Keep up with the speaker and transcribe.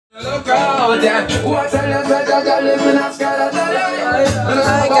Hi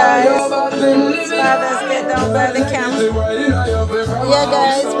guys, it's Father's Day down by the camp. Yeah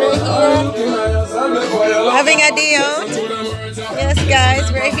guys, we're here having a day out. Yes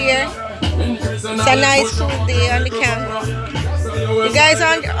guys, we're here. It's a nice cool day on the camp. You guys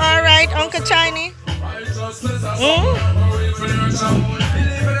alright, Uncle Chiny?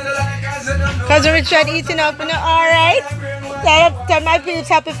 Cousin Richard eating up, you know, alright? Tell my peeps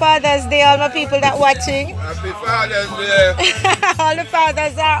happy Father's Day, all my people that watching. Happy Father's Day. All the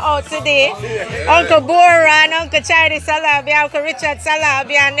fathers are out today. Uncle Bora and Uncle Chiny Salabi, Uncle Richard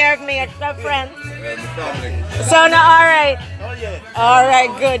Salabi and their mates, their friends. So now alright? Oh yeah. Alright,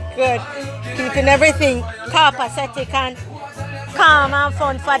 good, good. Keeping everything copacetic and calm and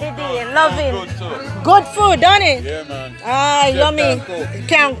fun for the day. Loving. Good food, don't it? Yeah, man. Ah, Chef yummy. can cook.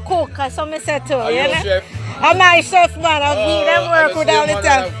 Can cook, as some say too. Are you a chef? I'm my chef, man. I feed them work with all the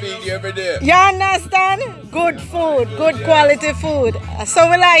time. I feed you every day. You understand? Good food, good quality food. So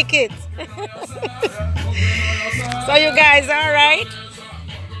we like it. So you guys alright?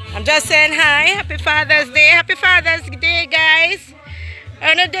 I'm just saying hi. Happy Father's Day. Happy Father's Day, guys.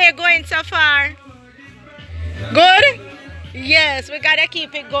 How the day going so far? Good? Yes, we gotta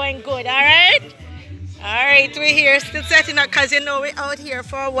keep it going good, alright? Alright, we're here still setting up because you know we're out here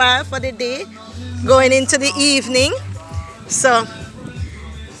for a while for the day, going into the evening. So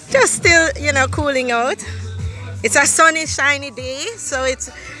just still, you know, cooling out. It's a sunny, shiny day, so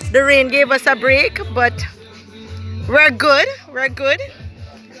the rain gave us a break, but we're good,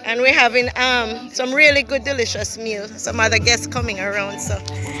 and we're having some really good delicious meals. Some other guests coming around, so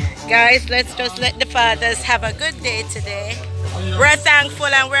guys, let's just let the fathers have a good day today. We're thankful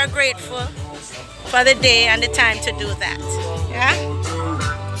and we're grateful for the day and the time to do that. Yeah.